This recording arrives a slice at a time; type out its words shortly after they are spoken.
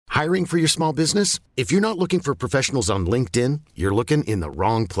Hiring for your small business? If you're not looking for professionals on LinkedIn, you're looking in the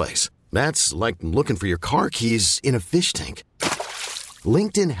wrong place. That's like looking for your car keys in a fish tank.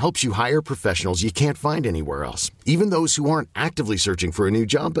 LinkedIn helps you hire professionals you can't find anywhere else, even those who aren't actively searching for a new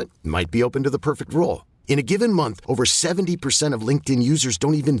job but might be open to the perfect role. In a given month, over 70% of LinkedIn users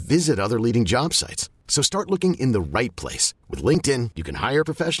don't even visit other leading job sites. So start looking in the right place. With LinkedIn, you can hire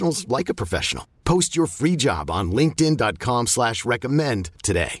professionals like a professional. Post your free job on linkedin.com/recommend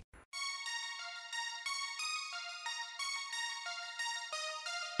today.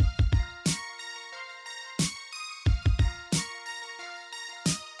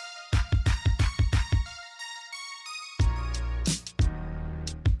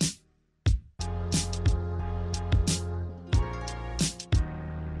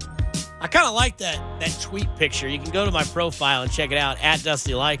 I kind of like that tweet picture. You can go to my profile and check it out, at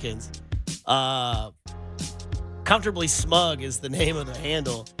Dusty Likens. Comfortably Smug is the name of the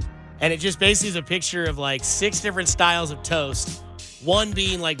handle. And it just basically is a picture of like 6 different styles of toast. 1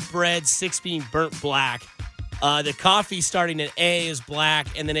 being like bread, 6 being burnt black. The coffee starting at A is black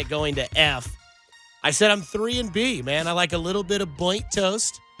and then it going to F. I said I'm 3 and B, man. I like a little bit of burnt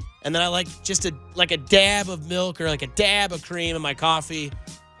toast. And then I like just a dab of milk or like a dab of cream in my coffee.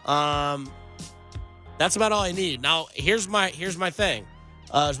 That's about all I need. Now, here's my thing.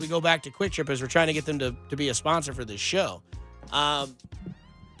 As we go back to Quick Trip, as we're trying to get them to be a sponsor for this show,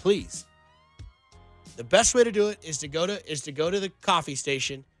 please. The best way to do it is to go to the coffee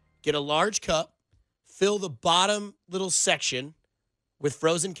station, get a large cup, fill the bottom little section with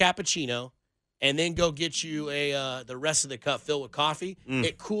frozen cappuccino, and then go get you the rest of the cup filled with coffee.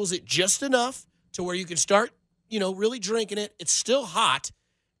 It cools it just enough to where you can start, really drinking it. It's still hot.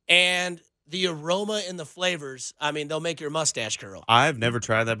 And the aroma and the flavors, I mean, they'll make your mustache curl. I've never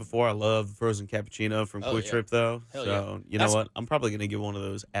tried that before. I love frozen cappuccino from Quick Trip, though. Hell so, yeah. you know what? I'm probably going to get one of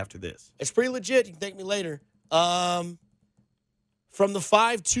those after this. It's pretty legit. You can thank me later. From the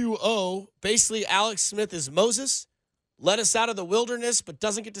 520, basically Alex Smith is Moses, led us out of the wilderness, but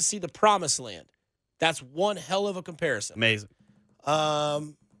doesn't get to see the promised land. That's one hell of a comparison. Amazing.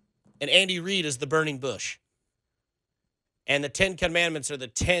 And Andy Reid is the burning bush. And the 10 Commandments are the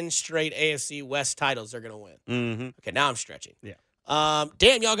 10 straight AFC West titles they're going to win. Mm-hmm. Okay, now I'm stretching. Yeah.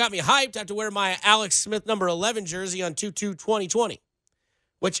 Damn, y'all got me hyped. I have to wear my Alex Smith number 11 jersey on 2/2/2020.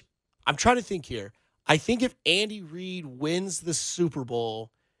 Which, I'm trying to think here. I think if Andy Reid wins the Super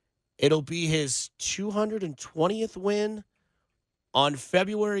Bowl, it'll be his 220th win on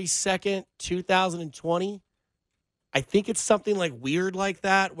February 2nd, 2020. I think it's something like weird like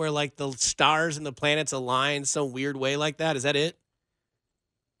that, where like the stars and the planets align some weird way like that. Is that it?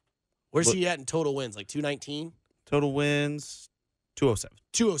 Where's he at in total wins? Like 219? Total wins, 207.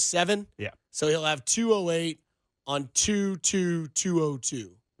 207? Yeah. So he'll have 208 on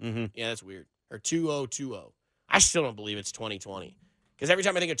 2/2/202. Mm-hmm. Yeah, that's weird. Or 2020. I still don't believe it's 2020. Because every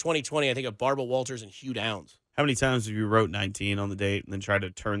time I think of 2020, I think of Barbara Walters and Hugh Downs. How many times have you wrote 19 on the date and then tried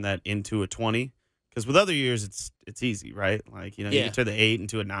to turn that into a 20? Because with other years, it's easy, right? Like, you can turn the 8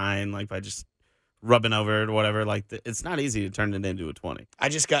 into a 9, like by just rubbing over it or whatever. Like, it's not easy to turn it into a 20. I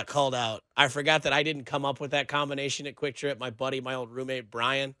just got called out. I forgot that I didn't come up with that combination at Quick Trip. My buddy, my old roommate,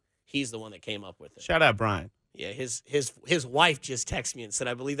 Brian, he's the one that came up with it. Shout out, Brian. Yeah, his wife just texted me and said,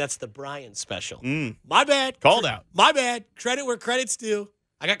 I believe that's the Brian special. Mm. My bad. Called out. My bad. Credit where credit's due.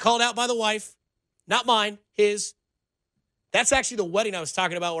 I got called out by the wife. Not mine, his. That's actually the wedding I was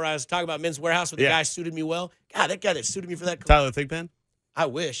talking about, where I was talking about Men's Warehouse, where the guy suited me well. God, that guy that suited me for that. Tyler Thigpen? I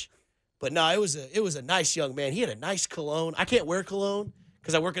wish. But no, it was a nice young man. He had a nice cologne. I can't wear cologne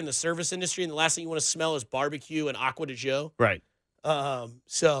because I work in the service industry, and the last thing you want to smell is barbecue and Aqua de Joe. Right.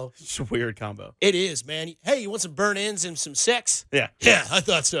 So it's a weird combo. It is, man. Hey, you want some burn ends and some sex? Yeah. Yeah, I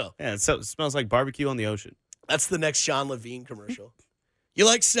thought so. Yeah, it smells like barbecue on the ocean. That's the next Sean Levine commercial. You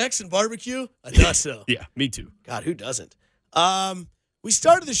like sex and barbecue? I thought so. Yeah, me too. God, who doesn't? We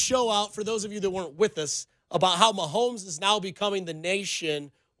started the show out, for those of you that weren't with us, about how Mahomes is now becoming the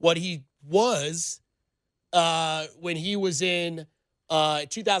nation what he was when he was in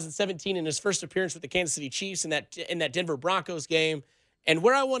 2017 in his first appearance with the Kansas City Chiefs in that Denver Broncos game. And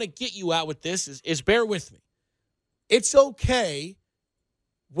where I want to get you at with this is bear with me. It's okay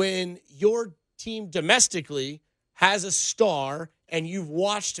when your team domestically has a star and you've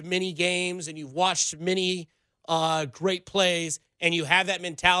watched many games and you've watched many great plays, and you have that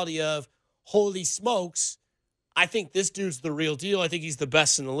mentality of, holy smokes, I think this dude's the real deal. I think he's the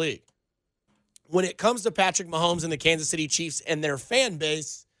best in the league. When it comes to Patrick Mahomes and the Kansas City Chiefs and their fan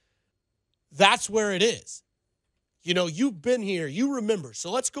base, that's where it is. You've been here. You remember.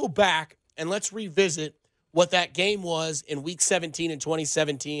 So let's go back and let's revisit what that game was in Week 17 in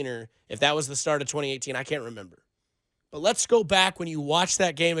 2017, or if that was the start of 2018. I can't remember. But let's go back when you watch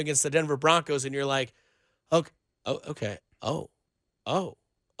that game against the Denver Broncos and you're like, okay,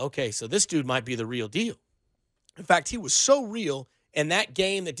 okay, so this dude might be the real deal. In fact, he was so real in that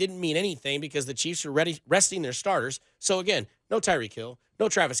game that didn't mean anything because the Chiefs were resting their starters. So, again, no Tyreek Hill, no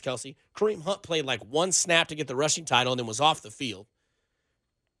Travis Kelce. Kareem Hunt played like one snap to get the rushing title and then was off the field.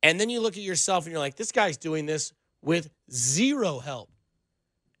 And then you look at yourself and you're like, this guy's doing this with zero help.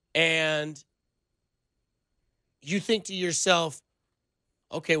 And you think to yourself,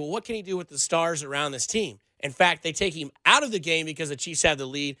 okay, well, what can he do with the stars around this team? In fact, they take him out of the game because the Chiefs have the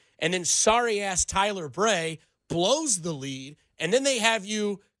lead, and then sorry-ass Tyler Bray blows the lead, and then they have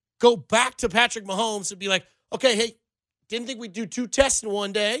you go back to Patrick Mahomes and be like, okay, hey, didn't think we'd do 2 tests in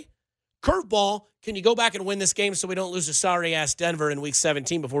one day. Curveball, can you go back and win this game so we don't lose to sorry-ass Denver in Week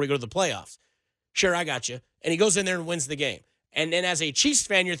 17 before we go to the playoffs? Sure, I got you. And he goes in there and wins the game. And then as a Chiefs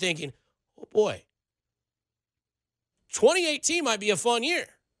fan, you're thinking, oh, boy, 2018 might be a fun year.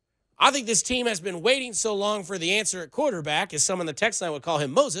 I think this team has been waiting so long for the answer at quarterback, as some on the text line would call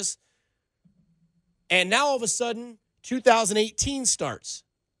him Moses. And now all of a sudden, 2018 starts,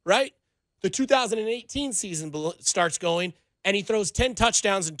 right? The 2018 season starts going, and he throws 10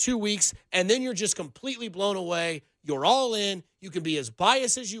 touchdowns in 2 weeks, and then you're just completely blown away. You're all in. You can be as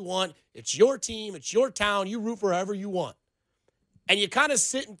biased as you want. It's your team. It's your town. You root for whoever you want. And you kind of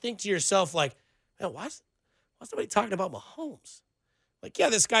sit and think to yourself like, man, why's nobody talking about Mahomes? Like, yeah,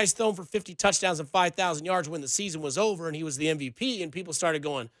 this guy's thrown for 50 touchdowns and 5,000 yards when the season was over and he was the MVP, and people started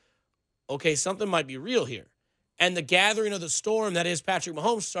going, okay, something might be real here. And the gathering of the storm that is Patrick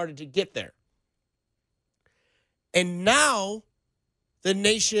Mahomes started to get there. And now the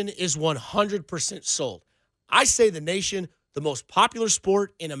nation is 100% sold. I say the nation, the most popular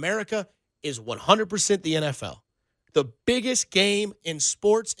sport in America, is 100% the NFL. The biggest game in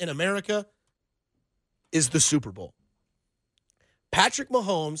sports in America is the Super Bowl. Patrick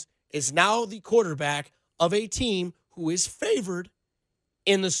Mahomes is now the quarterback of a team who is favored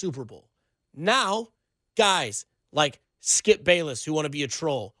in the Super Bowl. Now, guys like Skip Bayless, who want to be a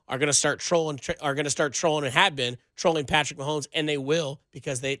troll, are going to start trolling and have been trolling Patrick Mahomes, and they will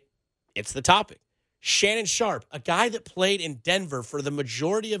because it's the topic. Shannon Sharp, a guy that played in Denver for the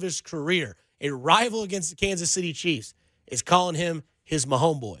majority of his career, a rival against the Kansas City Chiefs, is calling him his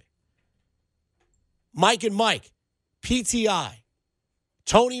Mahomes boy. Mike and Mike, PTI,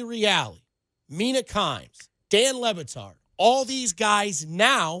 Tony Reale, Mina Kimes, Dan Lebitard, all these guys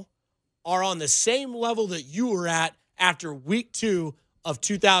now are on the same level that you were at after week 2 of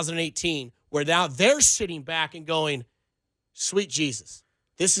 2018, where now they're sitting back and going, sweet Jesus,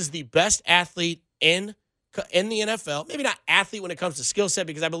 this is the best athlete in the NFL. Maybe not athlete when it comes to skill set,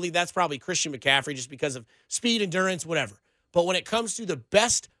 because I believe that's probably Christian McCaffrey just because of speed, endurance, whatever. But when it comes to the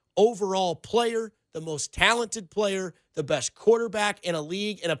best overall player, the most talented player, the best quarterback in a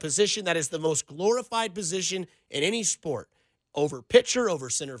league, in a position that is the most glorified position in any sport, over pitcher, over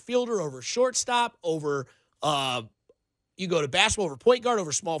center fielder, over shortstop, over you go to basketball, over point guard,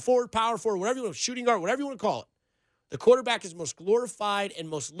 over small forward, power forward, whatever you want, shooting guard, whatever you want to call it. The quarterback is the most glorified and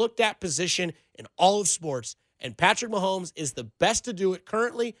most looked at position in all of sports. And Patrick Mahomes is the best to do it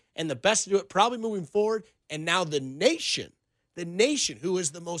currently and the best to do it probably moving forward. And now the nation, who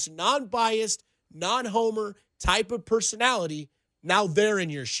is the most non-biased, non-homer type of personality, now they're in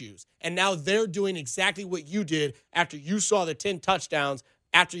your shoes. And now they're doing exactly what you did after you saw the 10 touchdowns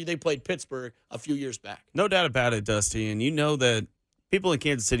after they played Pittsburgh a few years back. No doubt about it, Dusty. And you know that people in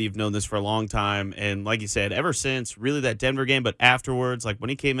Kansas City have known this for a long time. And like you said, ever since really that Denver game, but afterwards, like when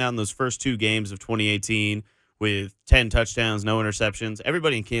he came out in those first 2 games of 2018 with 10 touchdowns, no interceptions,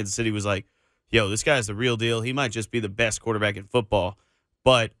 everybody in Kansas City was like, yo, this guy's the real deal. He might just be the best quarterback in football.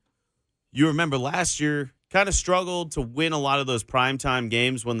 But you remember last year, kind of struggled to win a lot of those primetime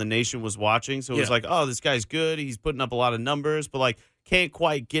games when the nation was watching. So it was like, oh, this guy's good. He's putting up a lot of numbers, but like can't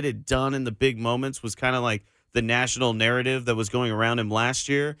quite get it done in the big moments was kind of like the national narrative that was going around him last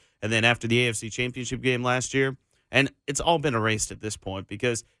year. And then after the AFC Championship game last year, and it's all been erased at this point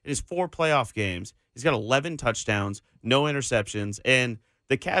because it is 4 playoff games. He's got 11 touchdowns, no interceptions, and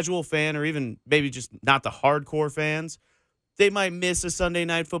the casual fan or even maybe just not the hardcore fans, they might miss a Sunday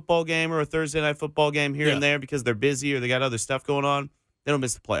night football game or a Thursday night football game here and there because they're busy or they got other stuff going on. They don't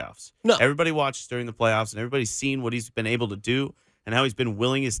miss the playoffs. No. Everybody watches during the playoffs, and everybody's seen what he's been able to do and how he's been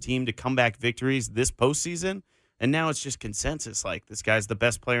willing his team to come back victories this postseason. And now it's just consensus like this guy's the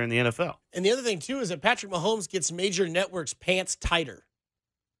best player in the NFL. And the other thing, too, is that Patrick Mahomes gets major networks' pants tighter.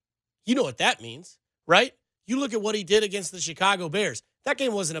 You know what that means, right? You look at what he did against the Chicago Bears. That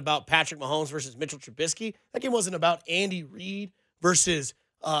game wasn't about Patrick Mahomes versus Mitchell Trubisky. That game wasn't about Andy Reid versus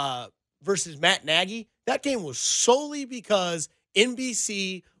Matt Nagy. That game was solely because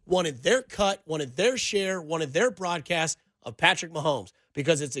NBC wanted their cut, wanted their share, wanted their broadcast of Patrick Mahomes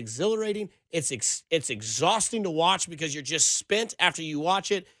because it's exhilarating. It's exhausting to watch because you're just spent after you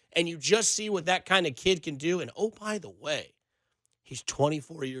watch it and you just see what that kind of kid can do. And, oh, by the way, he's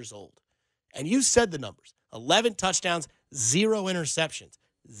 24 years old. And you said the numbers. 11 touchdowns, 0 interceptions.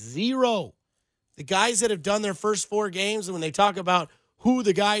 0. The guys that have done their first 4 games, and when they talk about who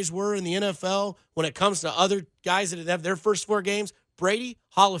the guys were in the NFL when it comes to other guys that have their first 4 games, Brady,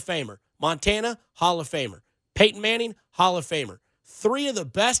 Hall of Famer. Montana, Hall of Famer. Peyton Manning, Hall of Famer. 3 of the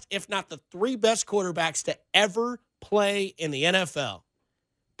best, if not the 3 best quarterbacks to ever play in the NFL.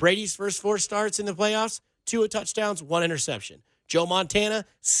 Brady's first 4 starts in the playoffs, 2 touchdowns, 1 interception. Joe Montana,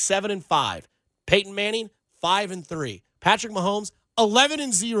 7-5. Peyton Manning, 5-3. Patrick Mahomes,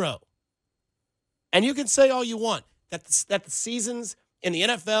 11-0. And you can say all you want that the seasons in the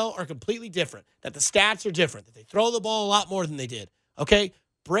NFL are completely different, that the stats are different, that they throw the ball a lot more than they did. Okay?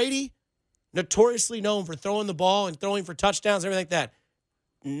 Brady, notoriously known for throwing the ball and throwing for touchdowns, everything like that.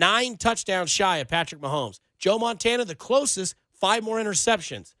 9 touchdowns shy of Patrick Mahomes. Joe Montana, the closest, 5 more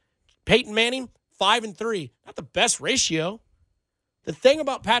interceptions. Peyton Manning, 5-3. Not the best ratio. The thing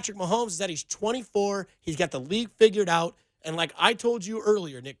about Patrick Mahomes is that he's 24. He's got the league figured out. And like I told you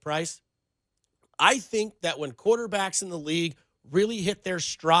earlier, Nick Price, I think that when quarterbacks in the league really hit their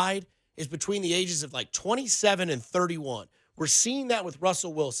stride is between the ages of like 27 and 31. We're seeing that with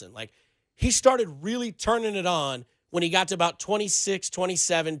Russell Wilson. Like he started really turning it on when he got to about 26,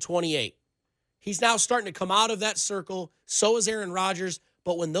 27, 28. He's now starting to come out of that circle. So is Aaron Rodgers.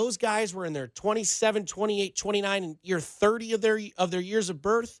 But when those guys were in their 27, 28, 29, and year 30 of their years of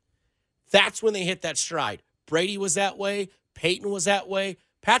birth, that's when they hit that stride. Brady was that way. Peyton was that way.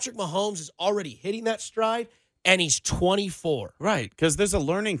 Patrick Mahomes is already hitting that stride, and he's 24. Right, because there's a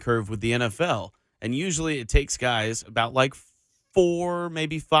learning curve with the NFL, and usually it takes guys about like 4,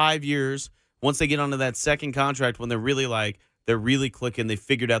 maybe 5 years once they get onto that second contract when they're really clicking, they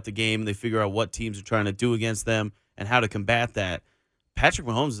figured out the game, they figure out what teams are trying to do against them and how to combat that. Patrick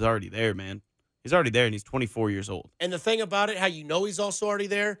Mahomes is already there, man. He's already there, and he's 24 years old. And the thing about it, how you know he's also already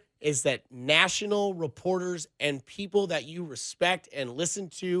there, is that national reporters and people that you respect and listen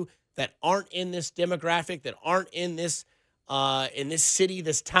to that aren't in this demographic, that aren't in this city,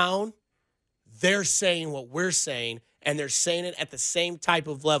 this town, they're saying what we're saying, and they're saying it at the same type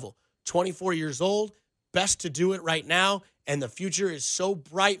of level. 24 years old, best to do it right now, and the future is so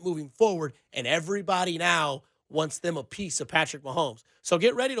bright moving forward, and everybody now wants them a piece of Patrick Mahomes. So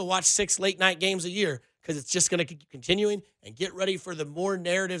get ready to watch 6 late-night games a year because it's just going to keep continuing, and get ready for the more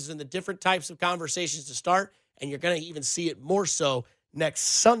narratives and the different types of conversations to start, and you're going to even see it more so next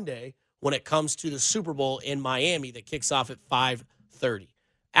Sunday when it comes to the Super Bowl in Miami that kicks off at 5:30.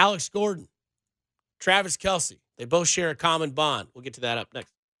 Alex Gordon, Travis Kelce, they both share a common bond. We'll get to that up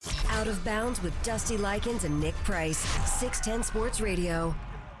next. Out of Bounds with Dusty Likens and Nick Price, 610 Sports Radio.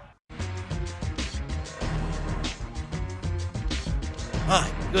 My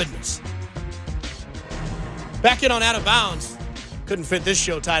goodness. Back in on Out of Bounds. Couldn't fit this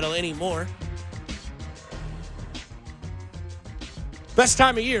show title anymore. Best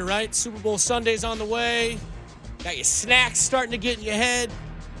time of year, right? Super Bowl Sunday's on the way. Got your snacks starting to get in your head.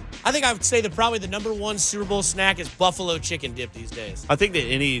 I think I would say that probably the number one Super Bowl snack is buffalo chicken dip these days. I think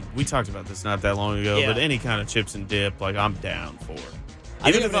that we talked about this not that long ago, but any kind of chips and dip, like I'm down for.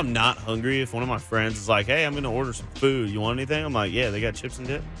 Even if I'm not hungry, if one of my friends is like, hey, I'm going to order some food, you want anything? I'm like, yeah, they got chips and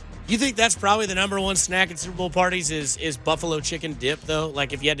dip. You think that's probably the number one snack at Super Bowl parties is buffalo chicken dip, though?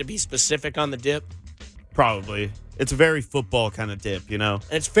 Like if you had to be specific on the dip? Probably. It's a very football kind of dip, you know?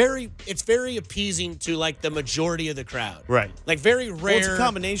 And it's very appeasing to like the majority of the crowd. Right. Like very rare. Well, it's a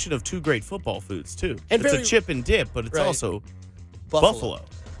combination of 2 great football foods, too. And it's a chip and dip, but it's also buffalo.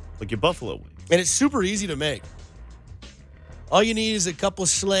 Like your buffalo wing. And it's super easy to make. All you need is a couple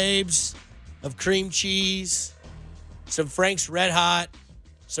slabs of cream cheese, some Frank's Red Hot,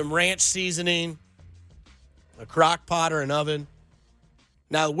 some ranch seasoning, a crock pot or an oven.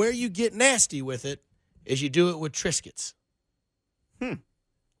 Now, where you get nasty with it is you do it with Triscuits.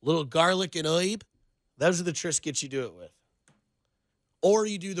 Little garlic and herb. Those are the Triscuits you do it with. Or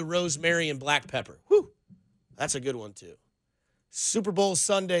you do the rosemary and black pepper. Whew. That's a good one, too. Super Bowl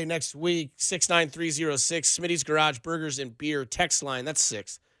Sunday next week, 69306, Smitty's Garage Burgers and Beer text line. That's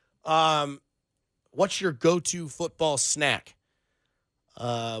 6. What's your go-to football snack?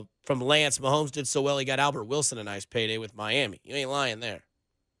 From Lance, Mahomes did so well he got Albert Wilson a nice payday with Miami. You ain't lying there.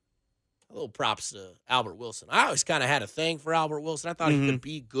 A little props to Albert Wilson. I always kind of had a thing for Albert Wilson. I thought he could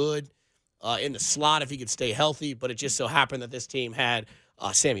be good in the slot if he could stay healthy, but it just so happened that this team had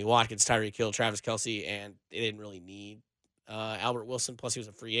Sammy Watkins, Tyreek Hill, Travis Kelce, and they didn't really need Albert Wilson. Plus, he was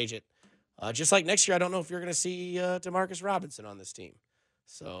a free agent. Just like next year, I don't know if you're going to see Demarcus Robinson on this team.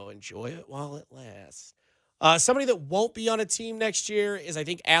 So enjoy it while it lasts. Somebody that won't be on a team next year is, I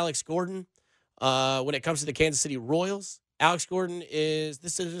think, Alex Gordon. When it comes to the Kansas City Royals, Alex Gordon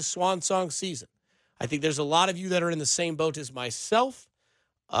this is his swan song season. I think there's a lot of you that are in the same boat as myself.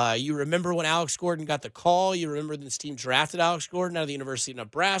 You remember when Alex Gordon got the call. You remember this team drafted Alex Gordon out of the University of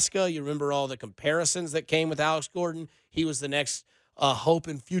Nebraska. You remember all the comparisons that came with Alex Gordon. He was the next hope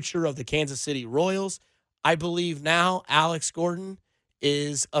and future of the Kansas City Royals. I believe now Alex Gordon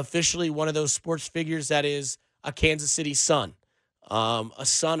is officially one of those sports figures that is a Kansas City son. A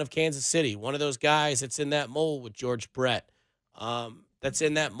son of Kansas City, one of those guys that's in that mold with George Brett, that's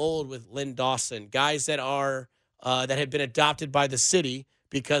in that mold with Lynn Dawson, guys that are that have been adopted by the city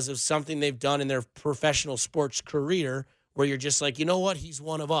because of something they've done in their professional sports career, where you're just like, you know what, he's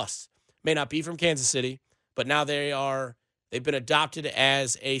one of us. May not be from Kansas City, but now they've been adopted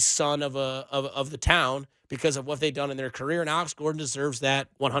as a son of the town because of what they've done in their career, and Alex Gordon deserves that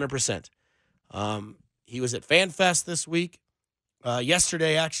 100%. He was at FanFest this week.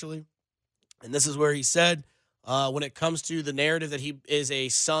 Yesterday, actually, and this is where he said, when it comes to the narrative that he is a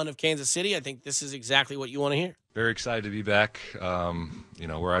son of Kansas City, I think this is exactly what you want to hear. Very excited to be back,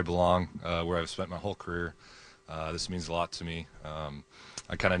 where I belong, where I've spent my whole career. This means a lot to me.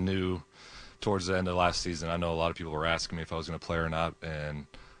 I kind of knew towards the end of last season, I know a lot of people were asking me if I was going to play or not, and,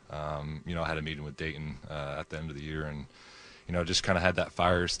 I had a meeting with Dayton at the end of the year, and, just kind of had that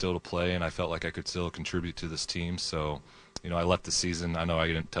fire still to play, and I felt like I could still contribute to this team, so I left the season. I know I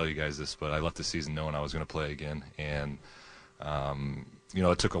didn't tell you guys this, but I left the season knowing I was going to play again. And,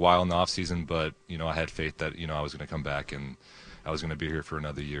 it took a while in the offseason, but, I had faith that, I was going to come back and I was going to be here for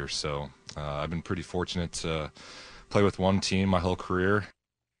another year. So I've been pretty fortunate to play with one team my whole career.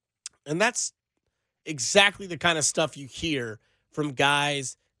 And that's exactly the kind of stuff you hear from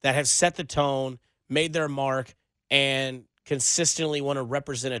guys that have set the tone, made their mark, and consistently want to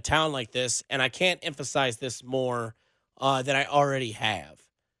represent a town like this. And I can't emphasize this more than I already have.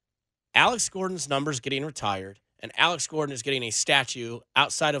 Alex Gordon's number's getting retired, and Alex Gordon is getting a statue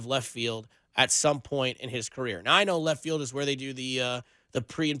outside of left field at some point in his career. Now, I know left field is where they do the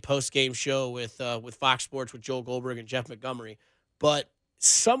pre- and post-game show with Fox Sports with Joel Goldberg and Jeff Montgomery, but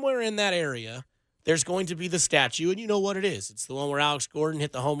somewhere in that area, there's going to be the statue, and you know what it is. It's the one where Alex Gordon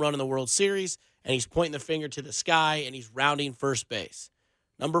hit the home run in the World Series, and he's pointing the finger to the sky, and he's rounding first base.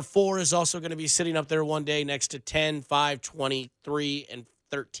 Number 4 is also going to be sitting up there one day next to 10, 5, 23, and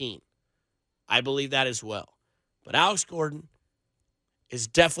 13. I believe that as well. But Alex Gordon is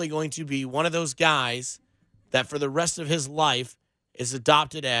definitely going to be one of those guys that for the rest of his life is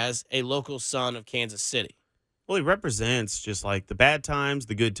adopted as a local son of Kansas City. Well, he represents just like the bad times,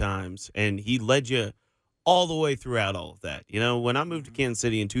 the good times, and he led you all the way throughout all of that. When I moved to Kansas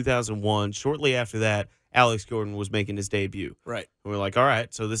City in 2001, shortly after that, Alex Gordon was making his debut. Right. And we're like, all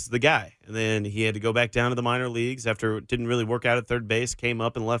right, so this is the guy. And then he had to go back down to the minor leagues after it didn't really work out at third base, came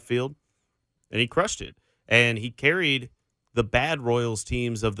up in left field, and he crushed it. And he carried the bad Royals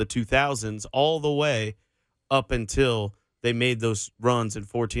teams of the 2000s all the way up until they made those runs in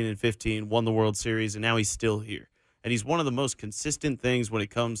 14 and 15, won the World Series, and now he's still here. And he's one of the most consistent things when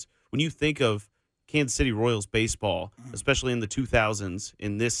you think of Kansas City Royals baseball, especially in the 2000s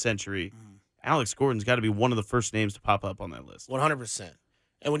in this century. Alex Gordon's got to be one of the first names to pop up on that list. 100%.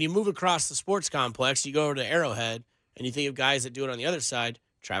 And when you move across the sports complex, you go over to Arrowhead, and you think of guys that do it on the other side.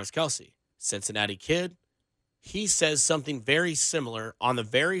 Travis Kelce, Cincinnati kid. He says something very similar on the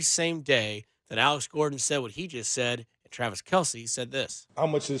very same day that Alex Gordon said what he just said, and Travis Kelce said this. How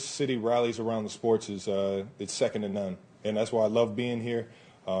much this city rallies around the sports is it's second to none. And that's why I love being here.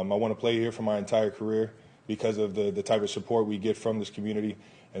 I want to play here for my entire career because of the type of support we get from this community.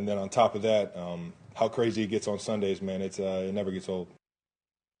 And then on top of that, how crazy it gets on Sundays, man, it never gets old.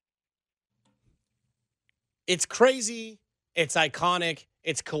 It's crazy, it's iconic,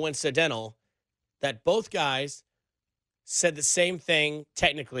 it's coincidental that both guys said the same thing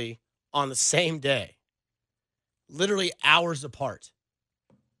technically on the same day, literally hours apart.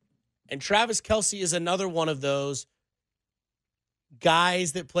 And Travis Kelce is another one of those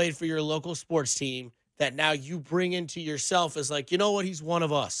guys that played for your local sports team that now you bring into yourself as like, you know what, he's one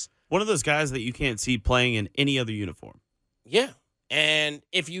of us. One of those guys that you can't see playing in any other uniform. Yeah. And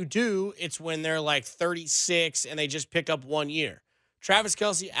if you do, it's when they're like 36 and they just pick up 1 year. Travis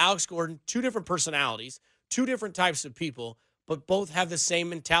Kelce, Alex Gordon, 2 different personalities, 2 different types of people, but both have the same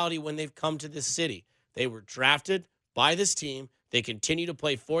mentality when they've come to this city. They were drafted by this team. They continue to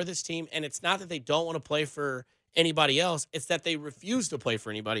play for this team, and it's not that they don't want to play for anybody else. It's that they refuse to play for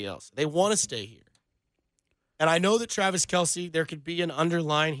anybody else. They want to stay here. And I know that Travis Kelce, there could be an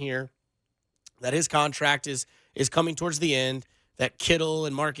underline here that his contract is coming towards the end, that Kittle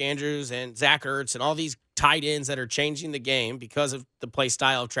and Mark Andrews and Zach Ertz and all these tight ends that are changing the game because of the play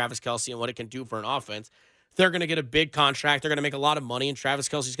style of Travis Kelce and what it can do for an offense, they're going to get a big contract. They're going to make a lot of money, and Travis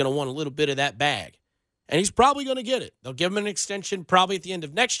Kelce's going to want a little bit of that bag. And he's probably going to get it. They'll give him an extension probably at the end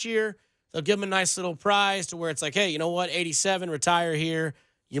of next year. They'll give him a nice little prize to where it's like, hey, you know what, 87, retire here.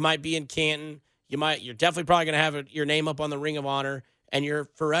 You might be in Canton. You're definitely probably going to have your name up on the Ring of Honor, and you're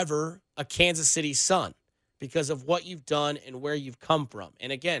forever a Kansas City Sun because of what you've done and where you've come from.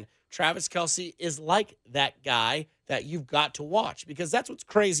 And again, Travis Kelce is like that guy that you've got to watch, because that's what's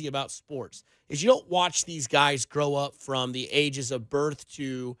crazy about sports is you don't watch these guys grow up from the ages of birth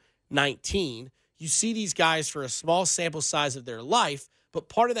to 19. You see these guys for a small sample size of their life, but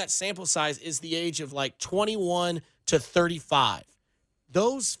part of that sample size is the age of like 21 to 35.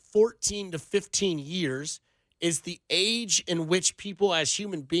 Those 14 to 15 years is the age in which people as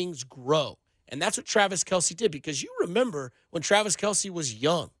human beings grow. And that's what Travis Kelce did, because you remember when Travis Kelce was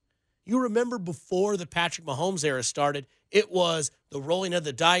young. You remember before the Patrick Mahomes era started, it was the rolling of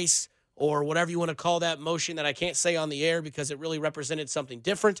the dice or whatever you want to call that motion that I can't say on the air because it really represented something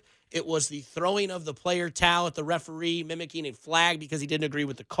different. It was the throwing of the player towel at the referee, mimicking a flag because he didn't agree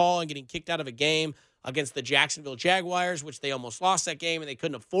with the call and getting kicked out of a game against the Jacksonville Jaguars, which they almost lost that game and they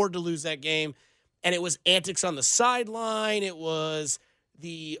couldn't afford to lose that game. And it was antics on the sideline. It was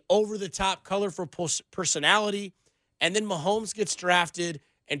the over-the-top colorful personality. And then Mahomes gets drafted,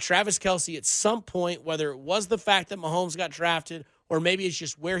 and Travis Kelce at some point, whether it was the fact that Mahomes got drafted or maybe it's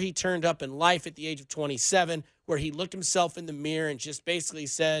just where he turned up in life at the age of 27, where he looked himself in the mirror and just basically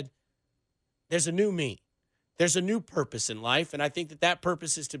said, there's a new me. There's a new purpose in life, and I think that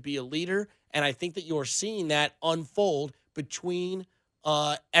purpose is to be a leader, and I think that you're seeing that unfold between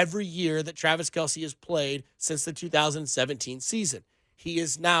every year that Travis Kelce has played since the 2017 season. He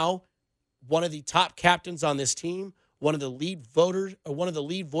is now one of the top captains on this team, one of the lead voters, or one of the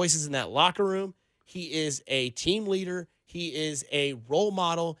lead voices in that locker room. He is a team leader. He is a role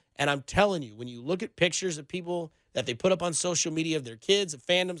model. And I'm telling you, when you look at pictures of people that they put up on social media of their kids, of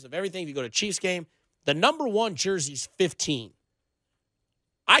fandoms, of everything, if you go to Chiefs game, the number 1 jersey's 15.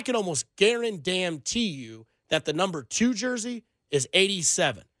 I can almost guarantee you that the number 2 jersey is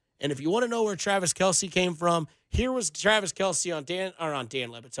 87. And if you want to know where Travis Kelce came from, here was Travis Kelce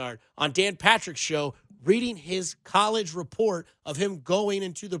on Dan Patrick's show, reading his college report of him going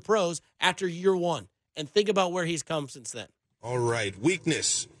into the pros after year 1. And think about where he's come since then. All right.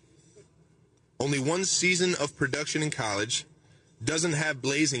 Weakness. Only 1 season of production in college. Doesn't have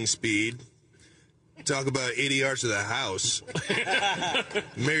blazing speed. Talk about 80 yards to the house.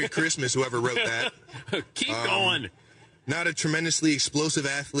 Merry Christmas, whoever wrote that. Keep going. Not a tremendously explosive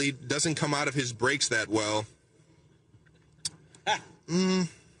athlete. Doesn't come out of his breaks that well.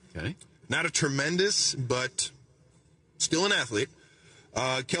 Okay. Not a tremendous, but still an athlete.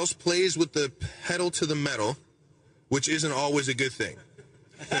 Kels plays with the pedal to the metal, which isn't always a good thing.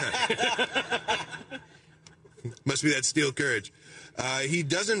 Must be that steel courage. He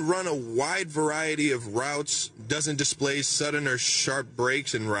doesn't run a wide variety of routes, doesn't display sudden or sharp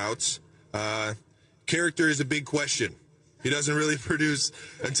breaks in routes. Character is a big question. He doesn't really produce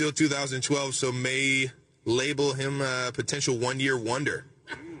until 2012, so may label him a potential one-year wonder.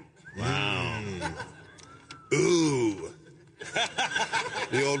 Wow. Ooh.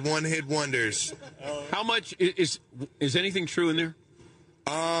 The old one-hit wonders. How much is anything true in there?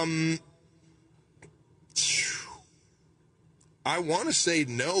 I want to say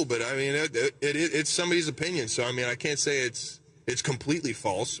no, but I mean it's somebody's opinion, so I mean I can't say it's completely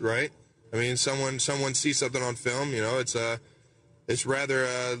false, right? I mean someone sees something on film, you know, it's rather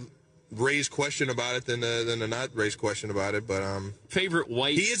a raised question about it than a not raised question about it, but favorite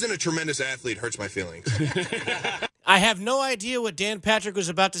white. He isn't a tremendous athlete. Hurts my feelings. I have no idea what Dan Patrick was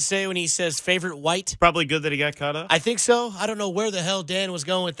about to say when he says favorite white. Probably good that he got caught up. I think so. I don't know where the hell Dan was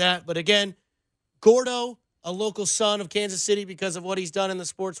going with that. But again, Gordo, a local son of Kansas City because of what he's done in the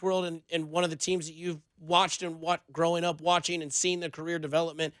sports world and one of the teams that you've watched and growing up watching and seen the career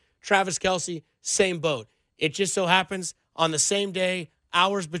development. Travis Kelce, same boat. It just so happens on the same day,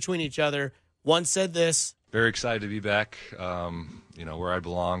 hours between each other, one said this. Very excited to be back, where I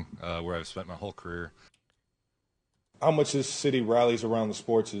belong, where I've spent my whole career. How much this city rallies around the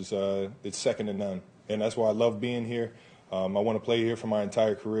sports is it's second to none. And that's why I love being here. I want to play here for my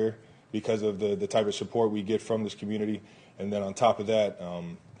entire career because of the type of support we get from this community. And then on top of that,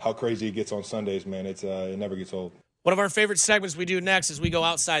 how crazy it gets on Sundays, man, it never gets old. One of our favorite segments we do next is we go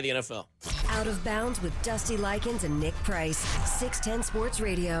outside the NFL. Out of Bounds with Dusty Likens and Nick Price. 610 Sports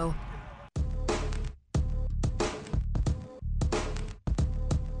Radio.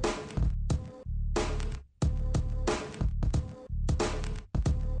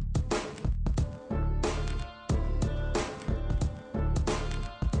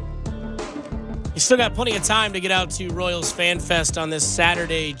 You still got plenty of time to get out to Royals Fan Fest on this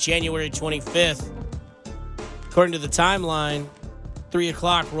Saturday, January 25th. According to the timeline, 3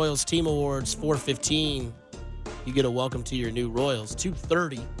 o'clock, Royals Team Awards, 4:15. You get a welcome to your new Royals.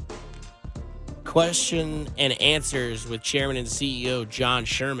 2:30, question and answers with Chairman and CEO John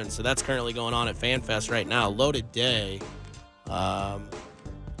Sherman. So that's currently going on at Fan Fest right now. Loaded day out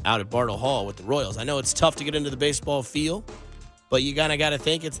at Bartle Hall with the Royals. I know it's tough to get into the baseball feel, but you kind of got to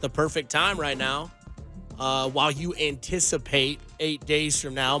think it's the perfect time right now while you anticipate 8 days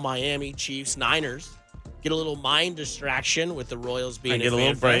from now, Miami, Chiefs, Niners. Get a little mind distraction with the Royals being get a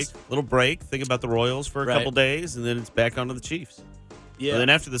little break. Think about the Royals for a couple days, and then it's back onto the Chiefs. Yeah. And then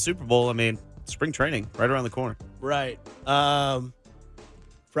after the Super Bowl, I mean, spring training right around the corner. Right. From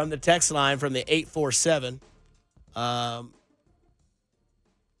the text line from the 847,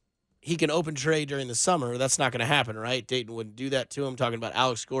 he can open trade during the summer. That's not going to happen, right? Dayton wouldn't do that to him. Talking about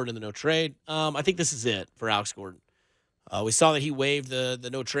Alex Gordon and the no trade. I think this is it for Alex Gordon. We saw that he waived the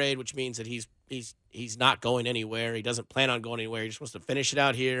no trade, which means that he's not going anywhere. He doesn't plan on going anywhere. He just wants to finish it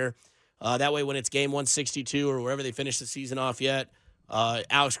out here. That way, when it's game 162 or wherever they finish the season off yet,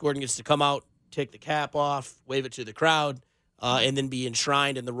 Alex Gordon gets to come out, take the cap off, wave it to the crowd, and then be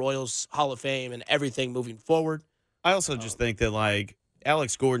enshrined in the Royals Hall of Fame and everything moving forward. I also just think that, like,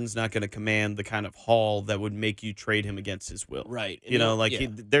 Alex Gordon's not going to command the kind of haul that would make you trade him against his will. Right. You know, like,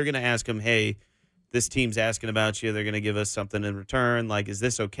 they're going to ask him, hey, this team's asking about you. They're going to give us something in return. Like, is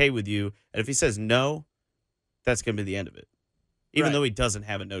this okay with you? And if he says no, that's going to be the end of it. Even though he doesn't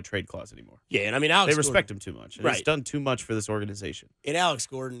have a no-trade clause anymore. Yeah, and I mean, Alex they respect him too much. And he's done too much for this organization. And Alex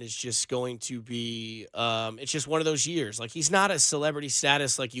Gordon is just going to be it's just one of those years. Like, he's not a celebrity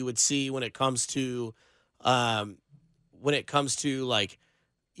status like you would see when it comes to like,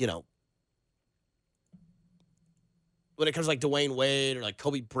 you know, when it comes to like Dwayne Wade or like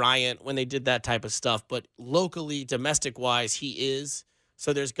Kobe Bryant when they did that type of stuff. But locally, domestic-wise, he is.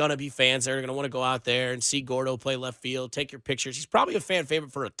 So there's going to be fans that are going to want to go out there and see Gordo play left field, take your pictures. He's probably a fan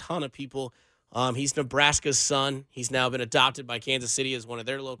favorite for a ton of people. He's Nebraska's son. He's now been adopted by Kansas City as one of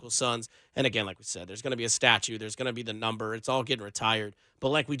their local sons. And again, like we said, there's going to be a statue. There's going to be the number. It's all getting retired. But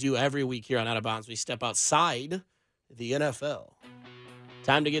like we do every week here on Out of Bounds, we step outside the NFL.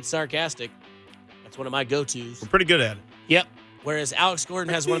 Time to get sarcastic. That's one of my go-tos. We're pretty good at it. Yep. Whereas Alex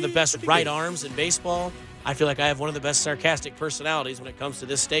Gordon has one of the best right arms in baseball, I feel like I have one of the best sarcastic personalities when it comes to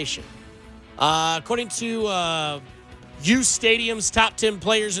this station. According to U Stadium's top 10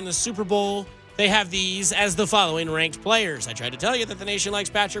 players in the Super Bowl, they have these as the following ranked players. I tried to tell you that the nation likes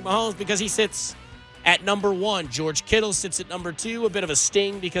Patrick Mahomes because he sits at number 1. George Kittle sits at number 2. A bit of a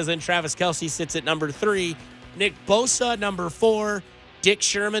sting because then Travis Kelce sits at number 3. Nick Bosa, number 4. Dick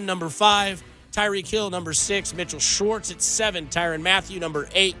Sherman, number 5. Tyreek Hill, number 6. Mitchell Schwartz at 7. Tyrann Mathieu, number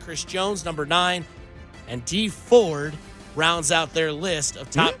 8. Chris Jones, number 9. And D Ford rounds out their list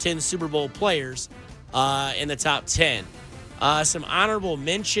of top 10 Super Bowl players in the top 10. Some honorable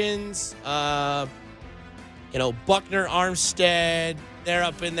mentions. Buckner, Armstead, they're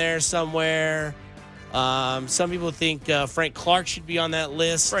up in there somewhere. Some people think Frank Clark should be on that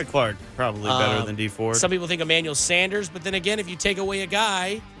list. Frank Clark, probably better than D Ford. Some people think Emmanuel Sanders. But then again, if you take away a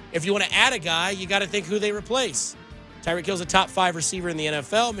guy, if you want to add a guy, you got to think who they replace. Tyreek Hill's a top 5 receiver in the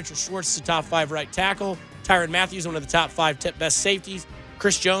NFL. Mitchell Schwartz is a top 5 right tackle. Tyrann Mathieu is one of the top 5 best safeties.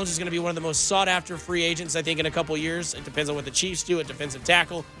 Chris Jones is going to be one of the most sought-after free agents, I think, in a couple years. It depends on what the Chiefs do at defensive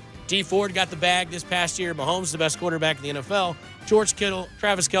tackle. D Ford got the bag this past year. Mahomes is the best quarterback in the NFL. George Kittle,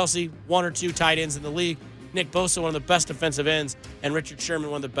 Travis Kelce, 1 or 2 tight ends in the league. Nick Bosa, one of the best defensive ends. And Richard Sherman,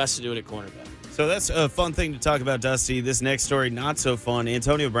 one of the best to do it at cornerback. So that's a fun thing to talk about, Dusty. This next story, not so fun.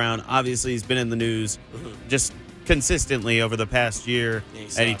 Antonio Brown, obviously, has been in the news just consistently over the past year.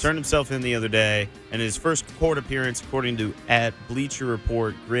 And he turned himself in the other day. And his first court appearance, according to @Bleacher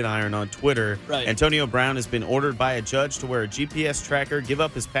Report Gridiron on Twitter, Antonio Brown has been ordered by a judge to wear a GPS tracker, give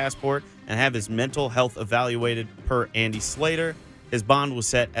up his passport, and have his mental health evaluated per Andy Slater. His bond was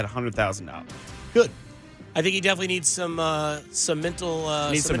set at $100,000. Good. I think he definitely needs some mental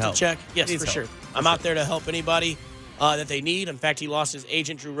help. check. Yes, for sure. I'm out there to help anybody that they need. In fact, he lost his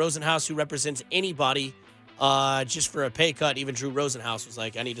agent, Drew Rosenhaus, who represents anybody just for a pay cut. Even Drew Rosenhaus was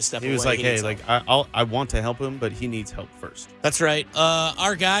like, I need to step away. He was like, hey, needs like help. I want to help him, but he needs help first. That's right.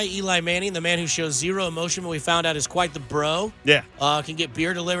 Our guy, Eli Manning, the man who shows zero emotion, but we found out is quite the bro. Yeah. Can get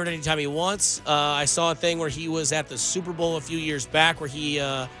beer delivered anytime he wants. I saw a thing where he was at the Super Bowl a few years back where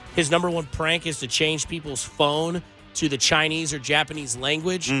his number one prank is to change people's phone to the Chinese or Japanese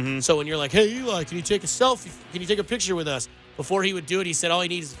language. Mm-hmm. So when you're like, hey, Eli, can you take a selfie? Can you take a picture with us? Before he would do it, he said all he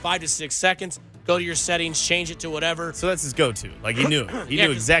needs is 5 to 6 seconds. Go to your settings, change it to whatever. So that's his go-to. Like, he knew it. He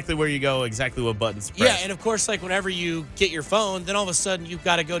knew exactly where you go, exactly what buttons to press. Yeah, and of course, like, whenever you get your phone, then all of a sudden you've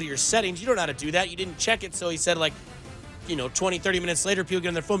got to go to your settings. You don't know how to do that. You didn't check it. So he said, like, 20, 30 minutes later, people get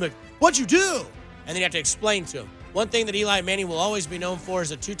on their phone and be like, what'd you do? And then you have to explain to him. One thing that Eli Manning will always be known for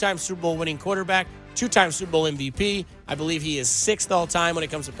is a 2-time Super Bowl winning quarterback, 2-time Super Bowl MVP. I believe he is 6th all time when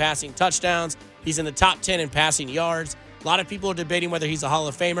it comes to passing touchdowns. He's in the top 10 in passing yards. A lot of people are debating whether he's a Hall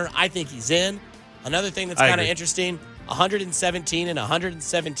of Famer. I think he's in. Another thing that's kind of interesting, 117 and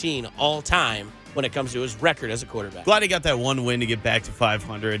 117 all time when it comes to his record as a quarterback. Glad he got that one win to get back to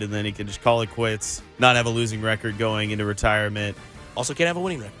 500, and then he can just call it quits, not have a losing record going into retirement. Also can't have a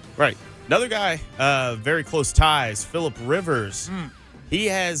winning record. Right. Another guy, very close ties, Phillip Rivers. He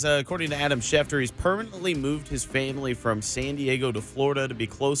has, according to Adam Schefter, he's permanently moved his family from San Diego to Florida to be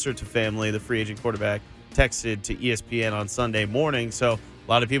closer to family. The free agent quarterback texted to ESPN on Sunday morning. So a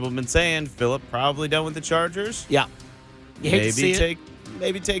lot of people have been saying Phillip probably done with the Chargers. Yeah. Maybe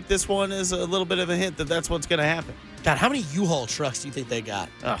take this one as a little bit of a hint that that's what's going to happen. God, how many U-Haul trucks do you think they got?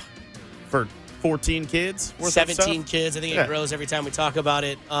 For 14 kids? 17 kids. I think it grows every time we talk about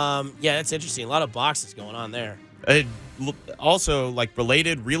it. Yeah, that's interesting. A lot of boxes going on there. Also, like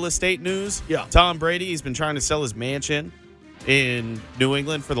related real estate news. Yeah. Tom Brady, he's been trying to sell his mansion in New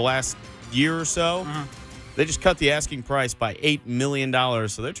England for the last year or so. They just cut the asking price by $8 million,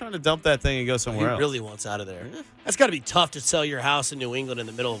 so they're trying to dump that thing and go somewhere else. He really wants out of there. That's got to be tough to sell your house in New England in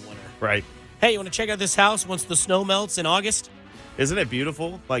the middle of winter. Right. Hey, you want to check out this house once the snow melts in August? Isn't it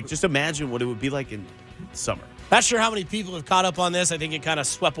beautiful? Like, just imagine what it would be like in summer. Not sure how many people have caught up on this. I think it kind of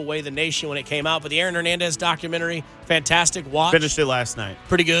swept away the nation when it came out. But the Aaron Hernandez documentary, fantastic watch. Finished it last night.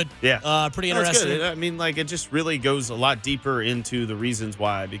 Pretty good. Yeah. Pretty interesting. Good. I mean, like, it just really goes a lot deeper into the reasons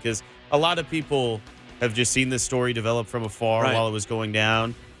why. Because a lot of people have just seen this story develop from afar while it was going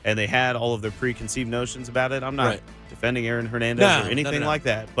down. And they had all of their preconceived notions about it. I'm not defending Aaron Hernandez or anything like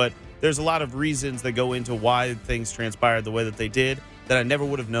that. But there's a lot of reasons that go into why things transpired the way that they did that I never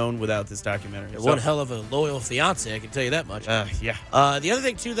would have known without this documentary. One hell of a loyal fiance, I can tell you that much. Yeah. The other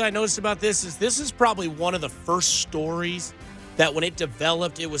thing, too, that I noticed about this is probably one of the first stories that when it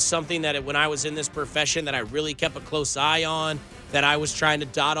developed, it was something that when I was in this profession that I really kept a close eye on, that I was trying to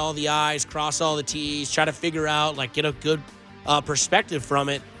dot all the I's, cross all the T's, try to figure out, like, get a good perspective from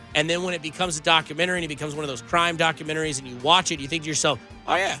it. And then when it becomes a documentary and it becomes one of those crime documentaries and you watch it, you think to yourself,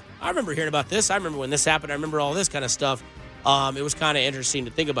 oh, yeah, I remember hearing about this. I remember when this happened. I remember all this kind of stuff. It was kind of interesting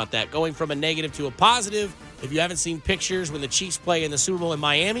to think about that. Going from a negative to a positive, if you haven't seen pictures when the Chiefs play in the Super Bowl in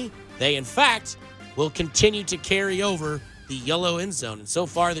Miami, they, in fact, will continue to carry over the yellow end zone. And so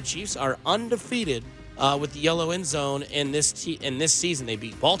far, the Chiefs are undefeated with the yellow end zone in this season. They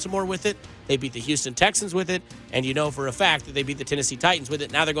beat Baltimore with it. They beat the Houston Texans with it. And you know for a fact that they beat the Tennessee Titans with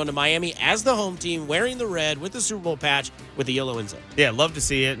it. Now they're going to Miami as the home team, wearing the red with the Super Bowl patch with the yellow end zone. Yeah, love to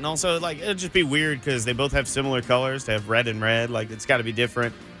see it. And also, like, it'd just be weird because they both have similar colors to have red and red. Like, it's got to be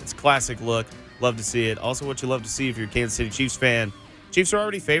different. It's a classic look. Love to see it. Also, what you love to see if you're a Kansas City Chiefs fan, Chiefs are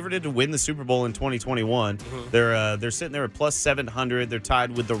already favored to win the Super Bowl in 2021. They're sitting there at plus 700. They're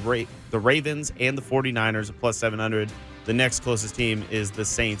tied with the Ravens and the 49ers at plus 700. The next closest team is the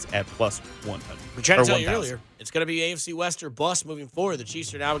Saints at plus 100. We tried to tell you earlier, it's going to be AFC West or bust moving forward. The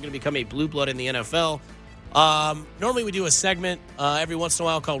Chiefs are now going to become a blue blood in the NFL. Normally we do a segment every once in a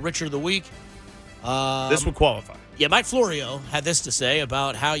while called Richard of the Week. This would qualify. Yeah, Mike Florio had this to say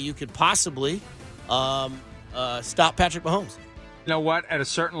about how you could possibly stop Patrick Mahomes. You know what? At a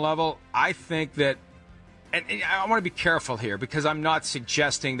certain level, I think that, and I want to be careful here because I'm not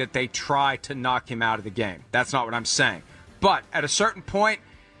suggesting that they try to knock him out of the game. That's not what I'm saying. But at a certain point,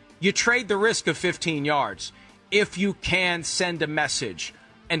 you trade the risk of 15 yards if you can send a message.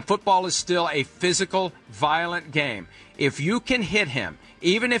 And football is still a physical, violent game. If you can hit him,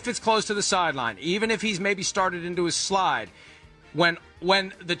 even if it's close to the sideline, even if he's maybe started into his slide, when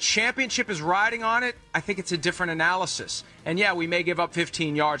the championship is riding on it, I think it's a different analysis. And yeah, we may give up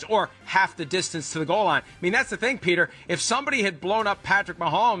 15 yards or half the distance to the goal line. I mean, that's the thing, Peter. If somebody had blown up Patrick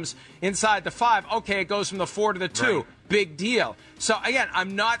Mahomes inside the 5, okay, it goes from the 4 to the 2. Right. Big deal. So, again,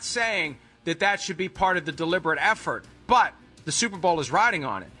 I'm not saying that should be part of the deliberate effort, but the Super Bowl is riding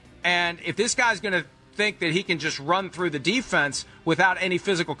on it. And if this guy's going to think that he can just run through the defense without any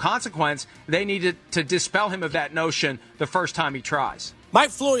physical consequence. They need to dispel him of that notion the first time he tries. Mike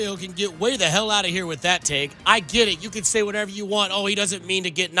Florio can get way the hell out of here with that take. I get it. You can say whatever you want. Oh, he doesn't mean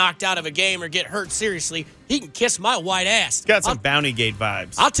to get knocked out of a game or get hurt seriously. He can kiss my white ass. It's got some Bounty Gate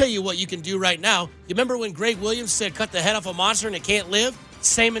vibes. I'll tell you what you can do right now. You remember when Greg Williams said cut the head off a monster and it can't live?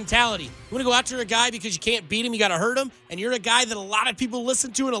 Same mentality. You want to go after a guy because you can't beat him, you got to hurt him, and you're a guy that a lot of people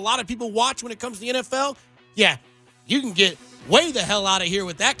listen to and a lot of people watch when it comes to the NFL? Yeah, you can get way the hell out of here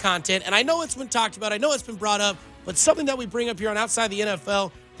with that content. And I know it's been talked about. I know it's been brought up. But something that we bring up here on Outside the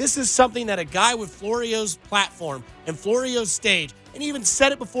NFL, this is something that a guy with Florio's platform and Florio's stage, and he even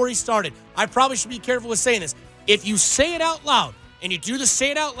said it before he started. I probably should be careful with saying this. If you say it out loud and you do the say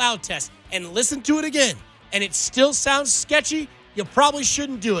it out loud test and listen to it again and it still sounds sketchy, you probably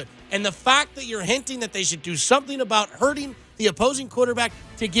shouldn't do it. And the fact that you're hinting that they should do something about hurting the opposing quarterback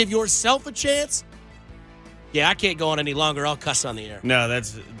to give yourself a chance, yeah, I can't go on any longer. I'll cuss on the air. No,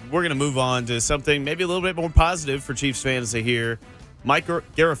 we're going to move on to something maybe a little bit more positive for Chiefs fans to hear. Mike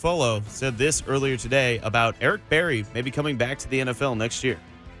Garafolo said this earlier today about Eric Berry maybe coming back to the NFL next year.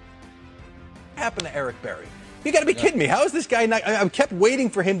 What happened to Eric Berry? You got to be kidding me. How is this guy not? I kept waiting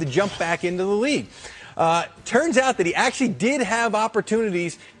for him to jump back into the league. Turns out that he actually did have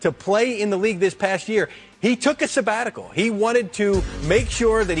opportunities to play in the league this past year. He took a sabbatical. He wanted to make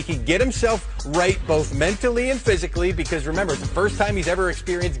sure that he could get himself right both mentally and physically because, remember, it's the first time he's ever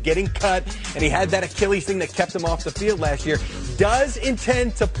experienced getting cut, and he had that Achilles thing that kept him off the field last year. Does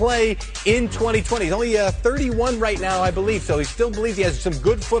intend to play in 2020. He's only 31 right now, I believe, so he still believes he has some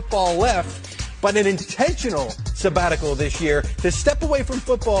good football left. But an intentional sabbatical this year to step away from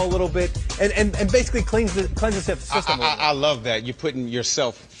football a little bit and basically cleanse the system. I love that. You're putting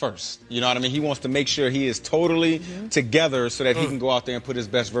yourself first. You know what I mean? He wants to make sure he is totally together so that he can go out there and put his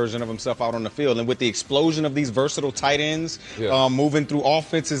best version of himself out on the field. And with the explosion of these versatile tight ends, moving through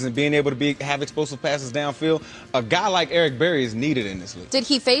offenses and being able to have explosive passes downfield, a guy like Eric Berry is needed in this league. Did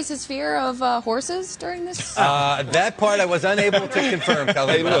he face his fear of horses during this? That part I was unable to confirm.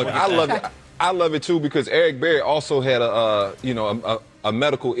 Hey, look, I love it. I love it too because Eric Berry also had a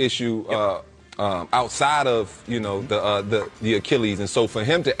medical issue outside of the Achilles, and so for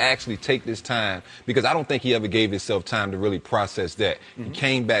him to actually take this time, because I don't think he ever gave himself time to really process that. He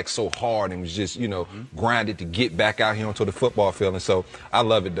came back so hard and was just grinded to get back out here onto the football field, and so I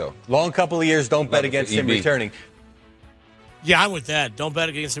love it though. Long couple of years, don't bet against him returning. Yeah, I'm with that. Don't bet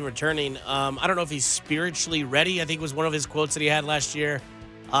against him returning. I don't know if he's spiritually ready. I think it was one of his quotes that he had last year.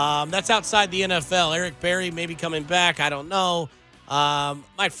 That's outside the NFL. Eric Berry maybe coming back. I don't know.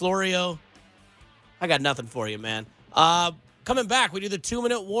 Mike Florio, I got nothing for you, man. Coming back, we do the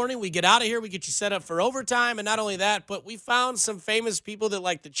 2-minute warning. We get out of here. We get you set up for overtime. And not only that, but we found some famous people that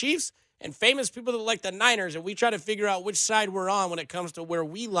like the Chiefs and famous people that like the Niners. And we try to figure out which side we're on when it comes to where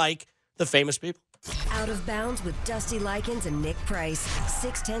we like the famous people. Out of Bounds with Dusty Likens and Nick Price.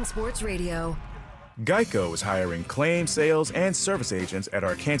 610 Sports Radio. Geico is hiring claim sales and service agents at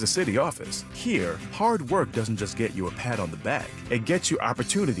our Kansas City office. Here, hard work doesn't just get you a pat on the back. It gets you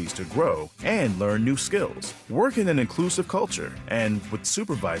opportunities to grow and learn new skills. Work in an inclusive culture and with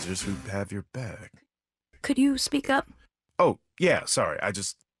supervisors who have your back. Could you speak up? Oh, yeah, sorry.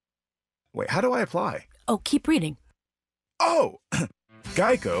 Wait, how do I apply? Oh, keep reading. Oh!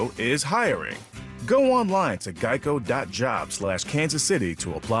 Geico is hiring. Go online to geico.job/Kansas City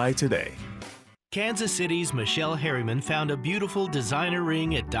to apply today. Kansas City's Michelle Harriman found a beautiful designer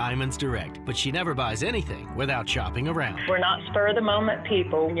ring at Diamonds Direct, but she never buys anything without shopping around. We're not spur-of-the-moment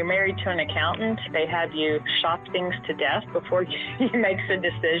people. You're married to an accountant. They have you shop things to death before you make a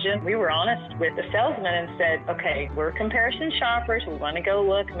decision. We were honest with the salesman and said, okay, we're comparison shoppers. We want to go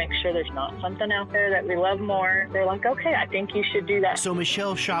look, make sure there's not something out there that we love more. They're like, okay, I think you should do that. So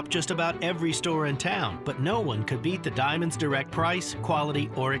Michelle shopped just about every store in town, but no one could beat the Diamonds Direct price, quality,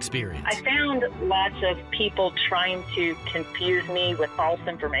 or experience. I found lots of people trying to confuse me with false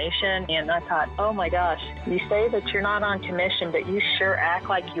information, and I thought, oh my gosh, you say that you're not on commission, but you sure act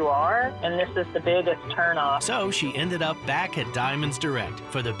like you are, and this is the biggest turnoff. So she ended up back at Diamonds Direct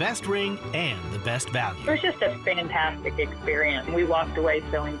for the best ring and the best value. It was just a fantastic experience. We walked away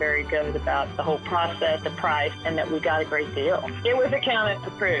feeling very good about the whole process, the price, and that we got a great deal. It was accountant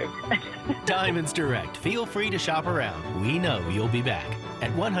approved. Diamonds Direct. Feel free to shop around. We know you'll be back at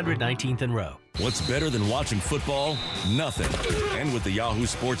 119th and Row. What's better than watching football? Nothing. And with the Yahoo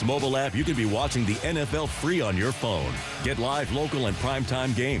Sports mobile app, you can be watching the NFL free on your phone. Get live, local, and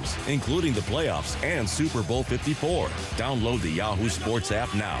primetime games, including the playoffs and Super Bowl 54. Download the Yahoo Sports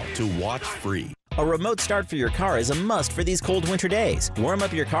app now to watch free. A remote start for your car is a must for these cold winter days. Warm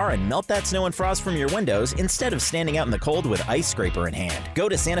up your car and melt that snow and frost from your windows instead of standing out in the cold with ice scraper in hand. Go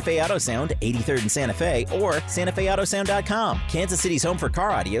to Santa Fe Auto Sound, 83rd and Santa Fe, or SantaFeAutoSound.com. Kansas City's home for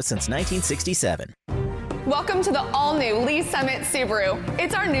car audio since 1967. Welcome to the all-new Lee Summit Subaru.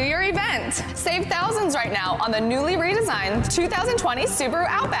 It's our New Year event. Save thousands right now on the newly redesigned 2020 Subaru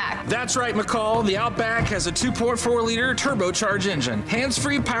Outback. That's right, McCall. The Outback has a 2.4-liter turbocharged engine,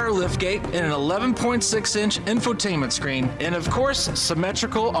 hands-free power liftgate, and an 11.6-inch infotainment screen, and of course,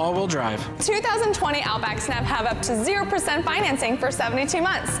 symmetrical all-wheel drive. 2020 Outbacks now have up to 0% financing for 72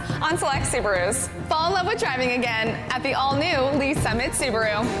 months on select Subarus. Fall in love with driving again at the all-new Lee Summit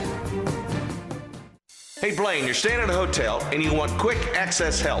Subaru. Hey, Blaine, you're staying at a hotel and you want quick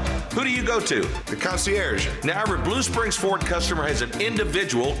access help. Who do you go to? The concierge. Now, every Blue Springs Ford customer has an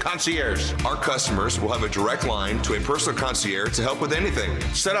individual concierge. Our customers will have a direct line to a personal concierge to help with anything.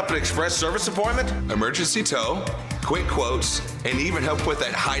 Set up an express service appointment? Emergency tow, quick quotes, and even help with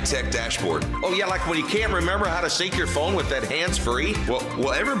that high-tech dashboard. Oh, yeah, like when you can't remember how to sync your phone with that hands-free?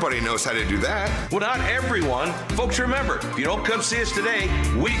 Well, everybody knows how to do that. Well, not everyone. Folks, remember, if you don't come see us today,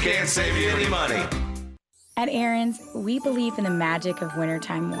 we can't save you any money. At Aaron's, we believe in the magic of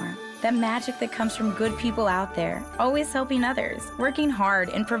wintertime more. That magic that comes from good people out there, always helping others, working hard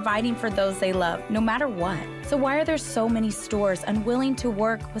and providing for those they love, no matter what. So why are there so many stores unwilling to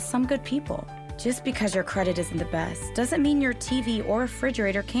work with some good people? Just because your credit isn't the best doesn't mean your TV or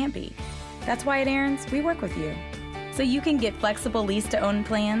refrigerator can't be. That's why at Aaron's, we work with you. So you can get flexible lease-to-own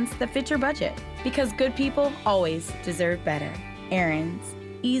plans that fit your budget. Because good people always deserve better. Aaron's.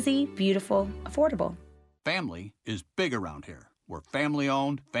 Easy, beautiful, affordable. Family is big around here. We're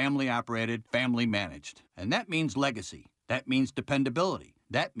family-owned, family-operated, family-managed. And that means legacy. That means dependability.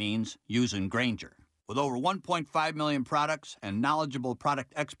 That means using Grainger. With over 1.5 million products and knowledgeable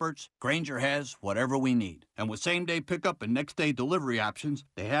product experts, Grainger has whatever we need. And with same-day pickup and next-day delivery options,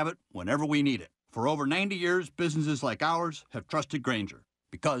 they have it whenever we need it. For over 90 years, businesses like ours have trusted Grainger.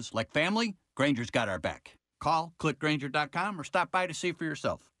 Because, like family, Grainger's got our back. Call, click Grainger.com, or stop by to see for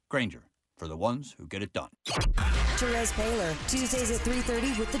yourself. Grainger. For the ones who get it done. Therese Paler, Tuesdays at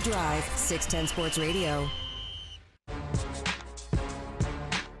 3:30 with The Drive, 610 Sports Radio.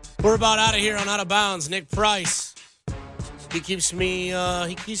 We're about out of here on Out of Bounds. Nick Price. He keeps me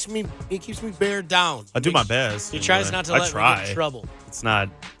bared down. I do my best. He tries not to let me get in trouble. It's not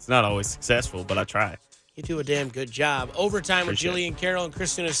always successful, but I try. You do a damn good job. Overtime with Jillian Carroll and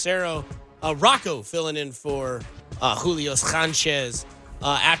Christina Acero. Rocco filling in for Julio Sanchez.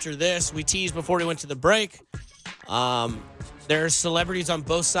 After this, we teased before we went to the break. There's celebrities on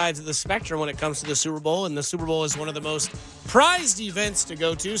both sides of the spectrum when it comes to the Super Bowl, and the Super Bowl is one of the most prized events to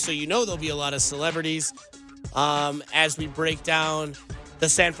go to, so you know there'll be a lot of celebrities as we break down the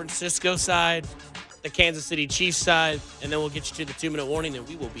San Francisco side, the Kansas City Chiefs side, and then we'll get you to the 2-minute warning, and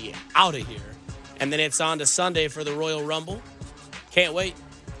we will be out of here. And then it's on to Sunday for the Royal Rumble. Can't wait.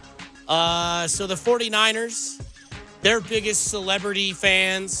 So the 49ers... their biggest celebrity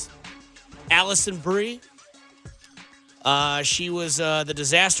fans, Allison Brie. She was the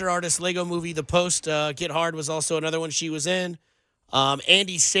disaster artist Lego movie, The Post, Get Hard was also another one she was in.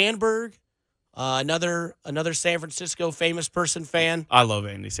 Andy Samberg, another San Francisco famous person fan. I love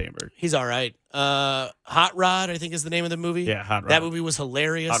Andy Samberg. He's all right. Hot Rod, I think is the name of the movie. Yeah, Hot Rod. That movie was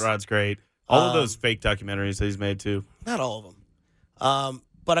hilarious. Hot Rod's great. All of those fake documentaries that he's made, too. Not all of them.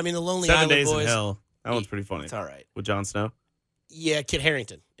 But, I mean, The Lonely 7 Island Days Boys. in Hell. That one's pretty funny. It's all right. With Jon Snow? Yeah, Kit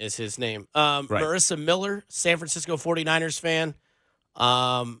Harington is his name. Right. Marissa Miller, San Francisco 49ers fan.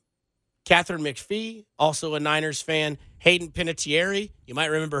 Catherine McPhee, also a Niners fan. Hayden Panettiere, you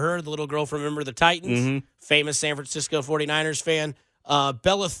might remember her, the little girl from Remember the Titans. Famous San Francisco 49ers fan.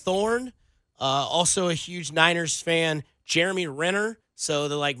 Bella Thorne, also a huge Niners fan. Jeremy Renner, so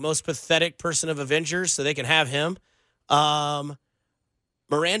the most pathetic person of Avengers, so they can have him.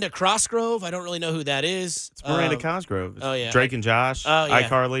 Miranda Cosgrove, I don't really know who that is. It's Miranda Cosgrove. Oh, yeah. Drake and Josh. Oh, yeah.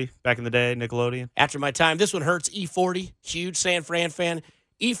 iCarly, back in the day, Nickelodeon. After my time. This one hurts. E40, huge San Fran fan.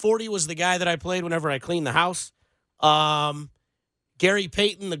 E40 was the guy that I played whenever I cleaned the house. Gary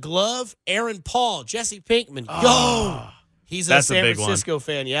Payton, the glove. Aaron Paul, Jesse Pinkman. Yo! He's a San Francisco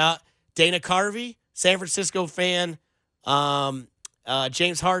fan, yeah. Dana Carvey, San Francisco fan.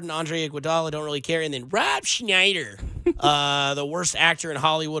 James Harden, Andre Iguodala, don't really care. And then Rob Schneider, the worst actor in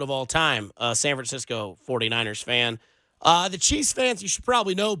Hollywood of all time, San Francisco 49ers fan. The Chiefs fans, you should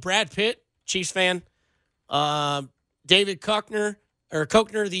probably know. Brad Pitt, Chiefs fan. David Koechner,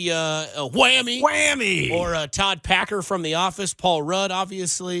 the Whammy. Whammy! Or Todd Packer from The Office. Paul Rudd,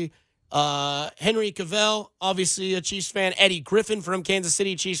 obviously. Henry Cavell, obviously a Chiefs fan. Eddie Griffin from Kansas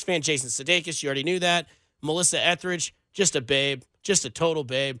City, Chiefs fan. Jason Sudeikis, you already knew that. Melissa Etheridge, just a babe, just a total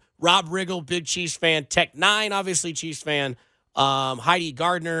babe. Rob Riggle, big Chiefs fan. Tech 9, obviously Chiefs fan. Heidi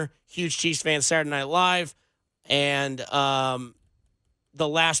Gardner, huge Chiefs fan, Saturday Night Live. And the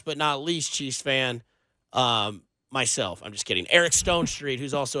last but not least Chiefs fan, myself. I'm just kidding. Eric Stone Street,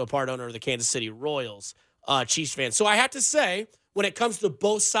 who's also a part owner of the Kansas City Royals, Chiefs fan. So I have to say, when it comes to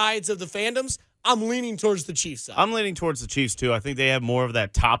both sides of the fandoms, I'm leaning towards the Chiefs side. I'm leaning towards the Chiefs, too. I think they have more of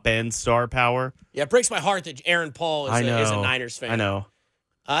that top-end star power. Yeah, it breaks my heart that Aaron Paul is a Niners fan. I know.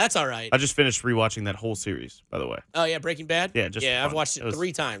 That's all right. I just finished rewatching that whole series, by the way. Oh, yeah, Breaking Bad? Yeah, I've watched it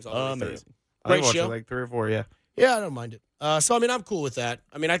 3 times already. Amazing. Great I watched show. it like 3 or 4, yeah. Yeah, I don't mind it. So, I mean, I'm cool with that.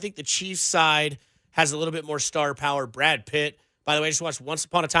 I mean, I think the Chiefs side has a little bit more star power. Brad Pitt, by the way, I just watched Once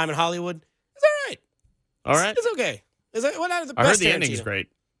Upon a Time in Hollywood. It's all right. All right. It's okay. Is that what the best? I heard the Tarantino. ending's great.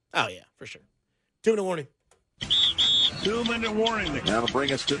 Oh, yeah, for sure. 2-minute warning. 2-minute warning. That'll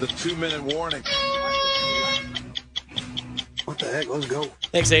bring us to the 2-minute warning. What the heck? Let's go.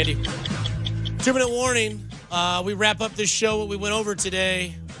 Thanks, Andy. 2-minute warning. We wrap up this show, what we went over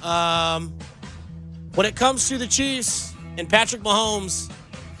today. When it comes to the Chiefs and Patrick Mahomes,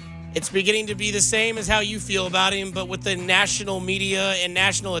 it's beginning to be the same as how you feel about him, but with the national media and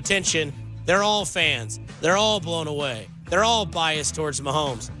national attention, they're all fans. They're all blown away. They're all biased towards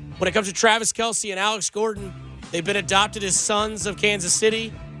Mahomes. When it comes to Travis Kelce and Alex Gordon, they've been adopted as sons of Kansas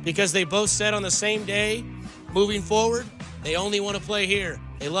City because they both said on the same day, moving forward, they only want to play here.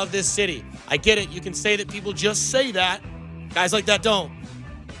 They love this city. I get it. You can say that people just say that. Guys like that don't.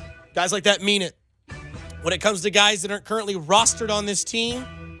 Guys like that mean it. When it comes to guys that aren't currently rostered on this team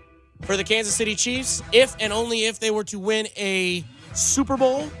for the Kansas City Chiefs, if and only if they were to win a Super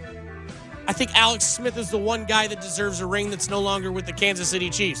Bowl, I think Alex Smith is the one guy that deserves a ring that's no longer with the Kansas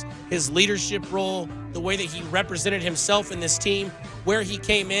City Chiefs. His leadership role, the way that he represented himself in this team, where he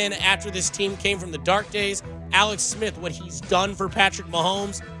came in after this team came from the dark days. Alex Smith, what he's done for Patrick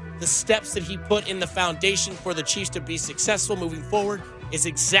Mahomes, the steps that he put in the foundation for the Chiefs to be successful moving forward is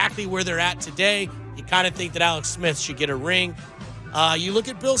exactly where they're at today. You kind of think that Alex Smith should get a ring. You look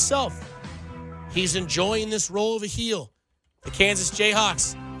at Bill Self. He's enjoying this role of a heel. The Kansas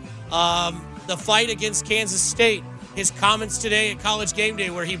Jayhawks. The fight against Kansas State, his comments today at College Game Day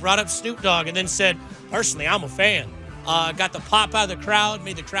where he brought up Snoop Dogg and then said, personally, I'm a fan. Got the pop out of the crowd,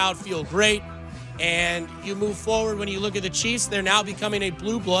 made the crowd feel great. And you move forward when you look at the Chiefs, they're now becoming a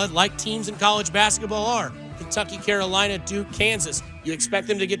blue blood like teams in college basketball are. Kentucky, Carolina, Duke, Kansas. You expect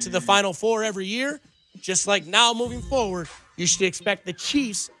them to get to the Final Four every year. Just like now moving forward, you should expect the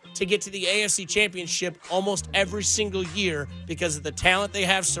Chiefs to get to the AFC Championship almost every single year because of the talent they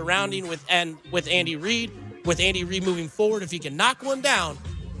have surrounding with Andy Reid. With Andy Reid moving forward, if he can knock one down,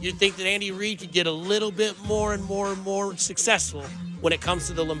 you'd think that Andy Reid could get a little bit more and more and more successful when it comes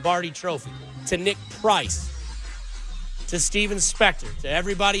to the Lombardi Trophy. To Nick Price, to Steven Spector, to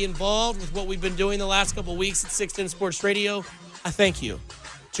everybody involved with what we've been doing the last couple weeks at 610 Sports Radio, I thank you.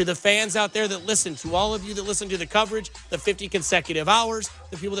 To the fans out there that listen, to all of you that listen to the coverage, the 50 consecutive hours,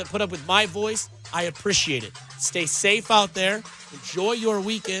 the people that put up with my voice, I appreciate it. Stay safe out there. Enjoy your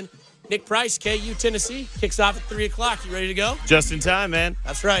weekend. Nick Price, KU, Tennessee, kicks off at 3 o'clock. You ready to go? Just in time, man.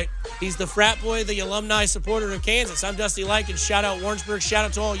 That's right. He's the frat boy, the alumni supporter of Kansas. I'm Dusty Likens. Shout out Warrensburg. Shout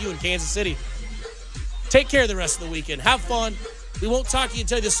out to all you in Kansas City. Take care the rest of the weekend. Have fun. We won't talk to you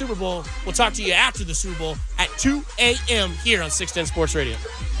until the Super Bowl. We'll talk to you after the Super Bowl at 2 a.m. here on 610 Sports Radio.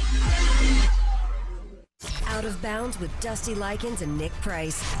 Out of Bounds with Dusty Likens and Nick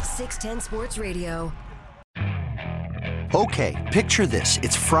Price. 610 Sports Radio. Okay, picture this.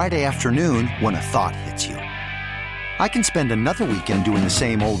 It's Friday afternoon when a thought hits you. I can spend another weekend doing the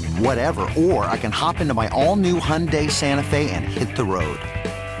same old whatever, or I can hop into my all-new Hyundai Santa Fe and hit the road.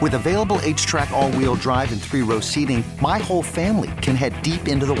 With available H-Track all-wheel drive and 3-row seating, my whole family can head deep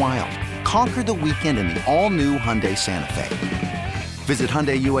into the wild. Conquer the weekend in the all-new Hyundai Santa Fe. Visit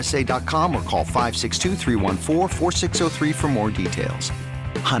HyundaiUSA.com or call 562-314-4603 for more details.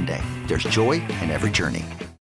 Hyundai, there's joy in every journey.